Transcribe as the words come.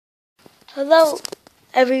Hello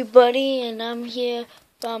everybody, and I'm here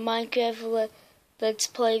for Minecraft Let's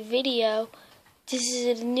Play video. This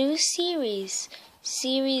is a new series,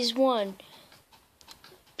 Series 1,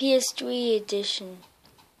 PS3 edition.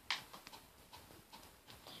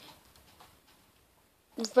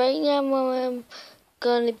 Right now I'm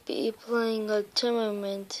going to be playing a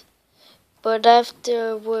tournament, but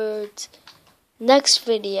afterwards, next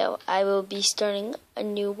video, I will be starting a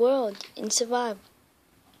new world in Survival.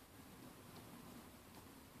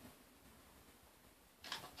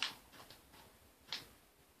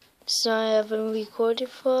 So I haven't recorded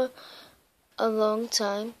for a long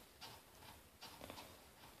time.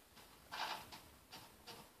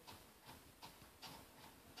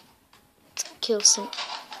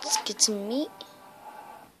 Let's get some meat.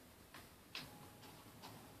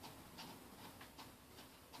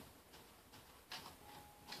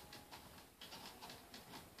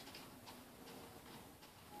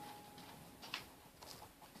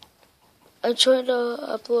 I tried to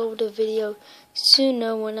upload a video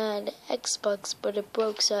sooner when I had an Xbox, but it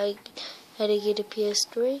broke, so I had to get a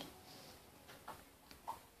PS3.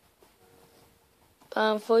 But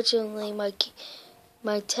unfortunately,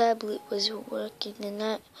 my tablet wasn't working,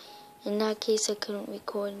 and in that case, I couldn't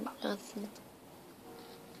record nothing.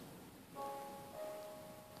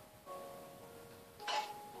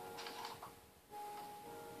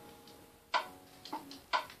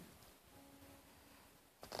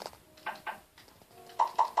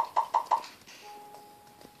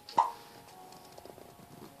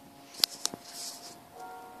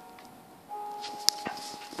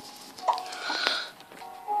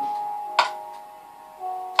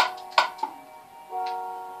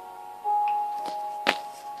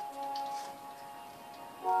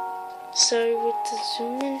 Sorry with the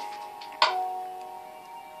zooming.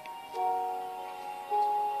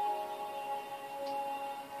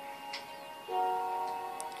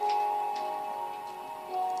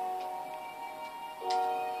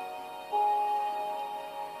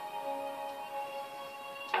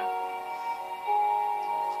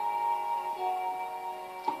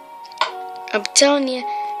 I'm telling you,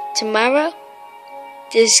 tomorrow,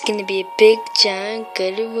 this is going to be a big, giant,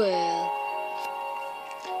 good world.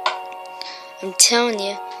 I'm telling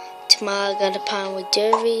you, tomorrow I got a pond with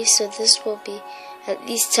Derby, so this will be at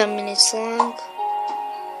least 10 minutes long.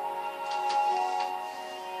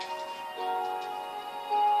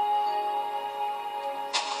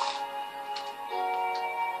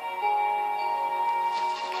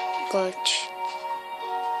 Watch.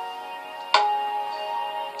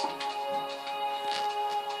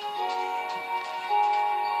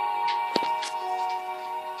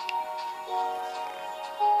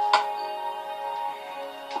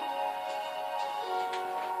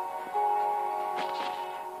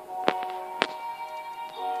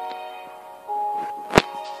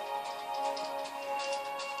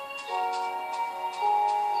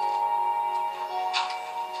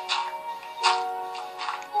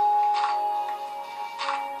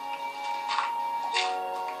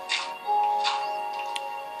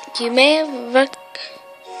 You may have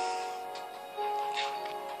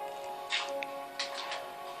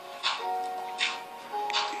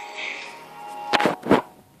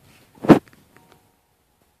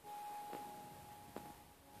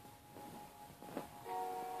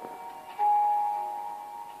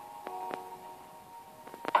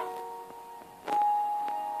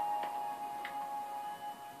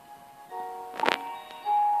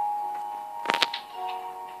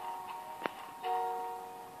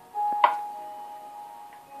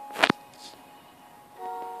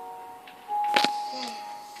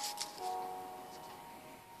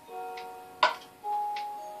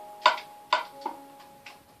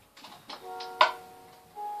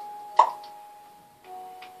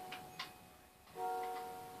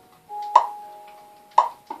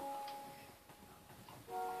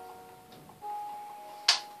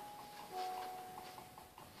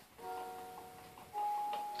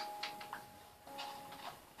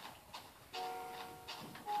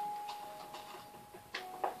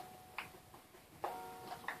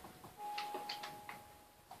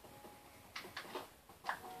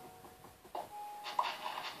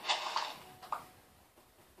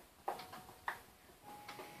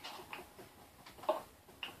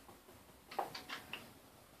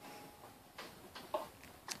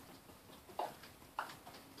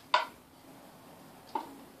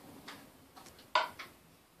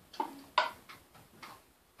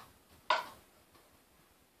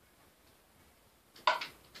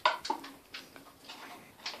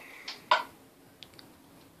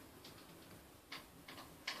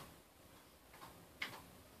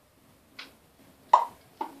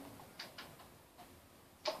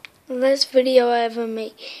last video I ever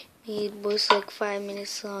made was like 5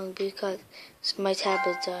 minutes long because my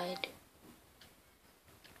tablet died.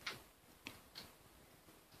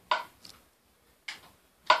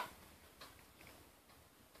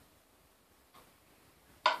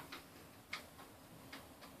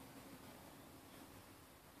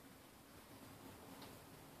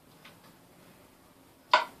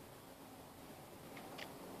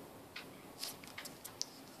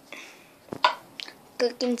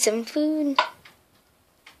 Cooking some food.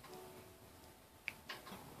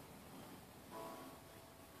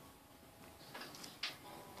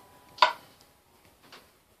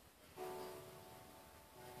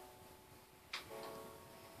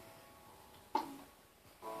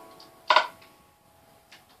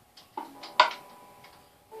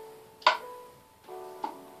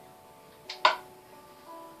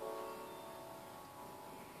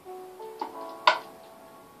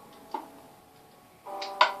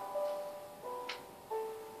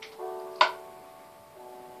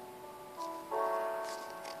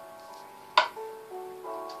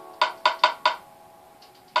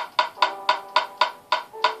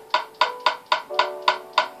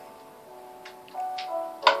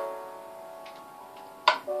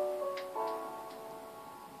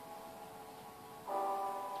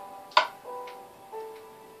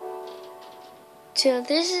 So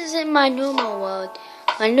this is in my normal world.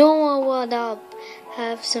 My normal world, I'll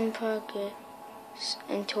have some progress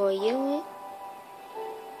until you.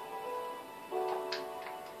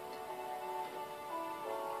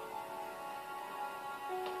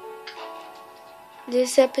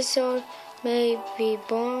 This episode may be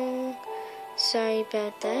boring. Sorry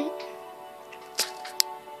about that.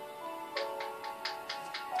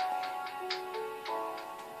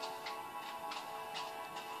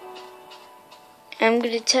 I'm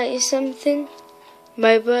going to tell you something.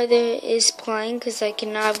 My brother is playing because I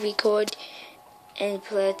cannot record and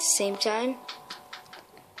play at the same time.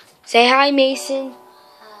 Say hi, Mason. Hi.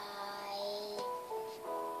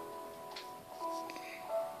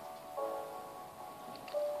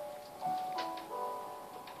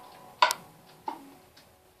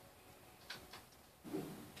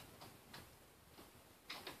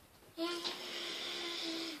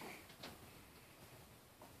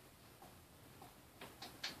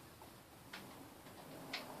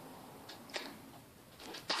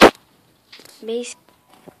 Mason.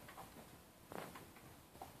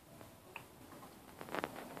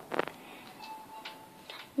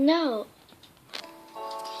 No.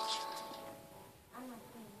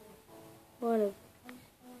 What?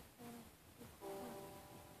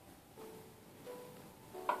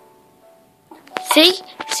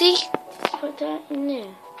 See? Put that in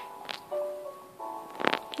there.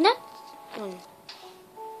 No.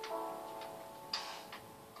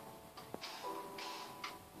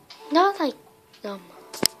 Not like them.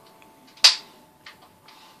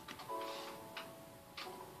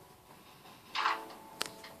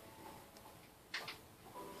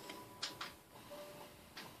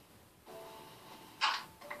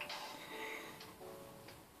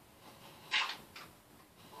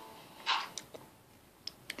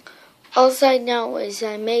 All I know is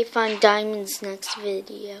I may find diamonds next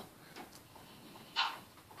video.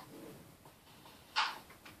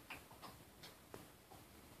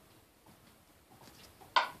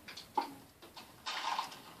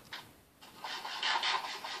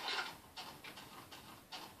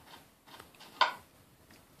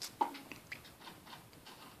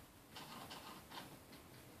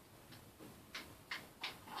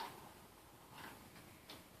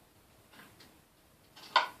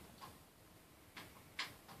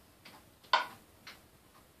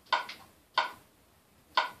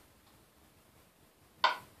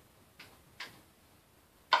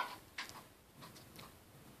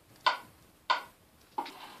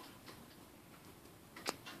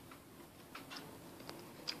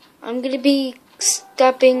 I'm going to be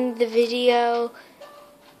stopping the video.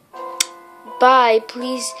 Bye.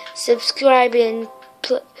 Please subscribe and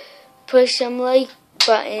push some like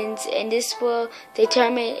buttons, and this will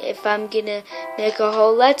determine if I'm going to make a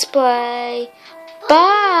whole Let's Play.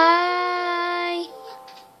 Bye.